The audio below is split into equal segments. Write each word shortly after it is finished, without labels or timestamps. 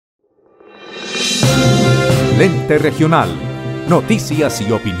El Ente Regional. Noticias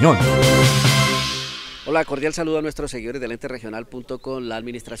y opinión. Hola, cordial saludo a nuestros seguidores del ente regional.com. La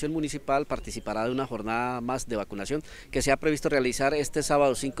administración municipal participará de una jornada más de vacunación que se ha previsto realizar este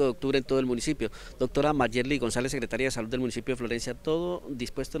sábado 5 de octubre en todo el municipio. Doctora Mayerly González, secretaria de Salud del municipio de Florencia, todo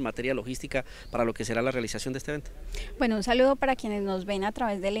dispuesto en materia logística para lo que será la realización de este evento. Bueno, un saludo para quienes nos ven a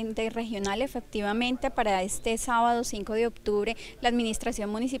través del ente regional. Efectivamente, para este sábado 5 de octubre, la administración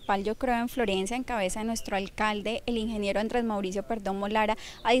municipal, yo creo, en Florencia, en cabeza de nuestro alcalde, el ingeniero Andrés Mauricio Molara,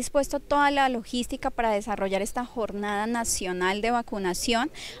 ha dispuesto toda la logística para desarrollar esta jornada nacional de vacunación,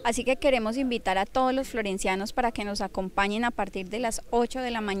 así que queremos invitar a todos los florencianos para que nos acompañen a partir de las 8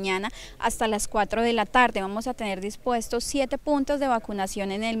 de la mañana hasta las 4 de la tarde. Vamos a tener dispuestos 7 puntos de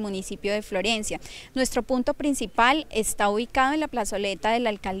vacunación en el municipio de Florencia. Nuestro punto principal está ubicado en la plazoleta de la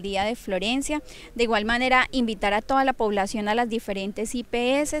alcaldía de Florencia. De igual manera, invitar a toda la población a las diferentes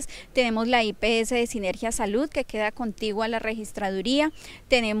IPS. Tenemos la IPS de Sinergia Salud, que queda contigua a la registraduría.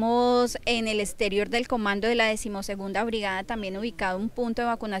 Tenemos en el exterior del comando de la 12ª Brigada también ubicado un punto de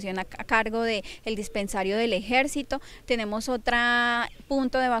vacunación a cargo del dispensario del Ejército. Tenemos otro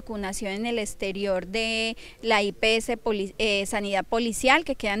punto de vacunación en el exterior de la IPS Sanidad Policial,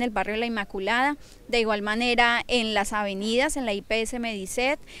 que queda en el barrio La Inmaculada. De igual manera, en las avenidas, en la IPS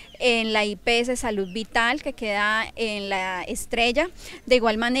Medicet, en la IPS Salud Vital, que queda en la Estrella. De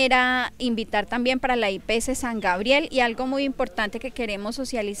igual manera, invitar también para la IPS San Gabriel, y algo muy importante que queremos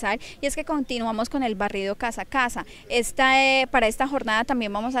socializar, y es que continuamos con el barrido casa a casa. Para esta jornada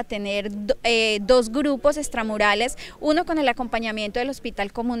también vamos a tener 2 grupos extramurales, uno con el acompañamiento del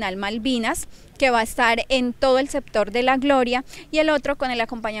Hospital Comunal Malvinas, que va a estar en todo el sector de La Gloria, y el otro con el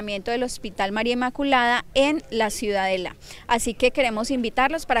acompañamiento del Hospital María Inmaculada en la Ciudadela. Así que queremos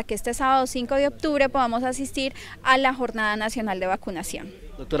invitarlos para que este sábado 5 de octubre podamos asistir a la Jornada Nacional de Vacunación.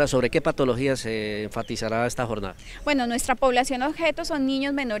 Doctora, ¿sobre qué patologías se enfatizará esta jornada? Bueno, nuestra población objeto son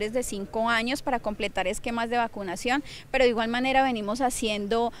niños menores de 5 años para completar esquemas de vacunación, pero de igual manera venimos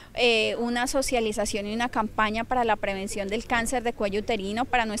haciendo una socialización y una campaña para la prevención del cáncer de cuello uterino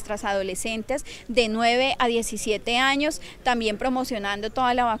para nuestras adolescentes de 9 a 17 años, también promocionando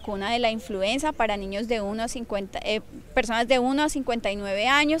toda la vacuna de la influenza para niños de personas de 1 a 59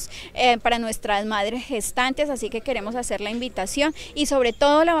 años, para nuestras madres gestantes, así que queremos hacer la invitación, y sobre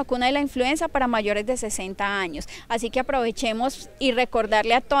todo la vacuna de la influenza para mayores de 60 años. Así que aprovechemos y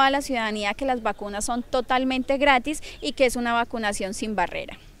recordarle a toda la ciudadanía que las vacunas son totalmente gratis y que es una vacunación sin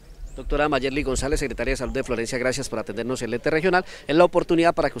barrera. Doctora Mayerly González, secretaria de Salud de Florencia, gracias por atendernos en el ente regional. Es la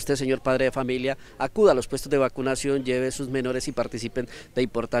oportunidad para que usted, señor padre de familia, acuda a los puestos de vacunación, lleve a sus menores y participen de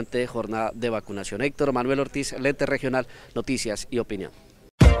importante jornada de vacunación. Héctor Manuel Ortiz, el ente regional, noticias y opinión.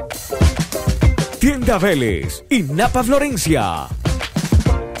 Tienda Vélez y Napa Florencia.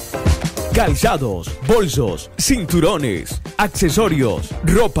 Calzados, bolsos, cinturones, accesorios,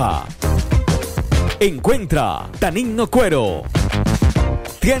 ropa. Encuentra Tanino Cuero.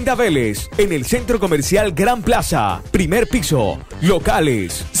 Tienda Vélez en el Centro Comercial Gran Plaza, primer piso,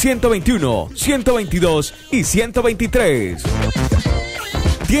 locales 121, 122 y 123.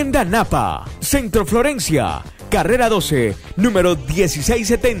 Tienda Napa, Centro Florencia, carrera 12, número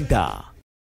 1670.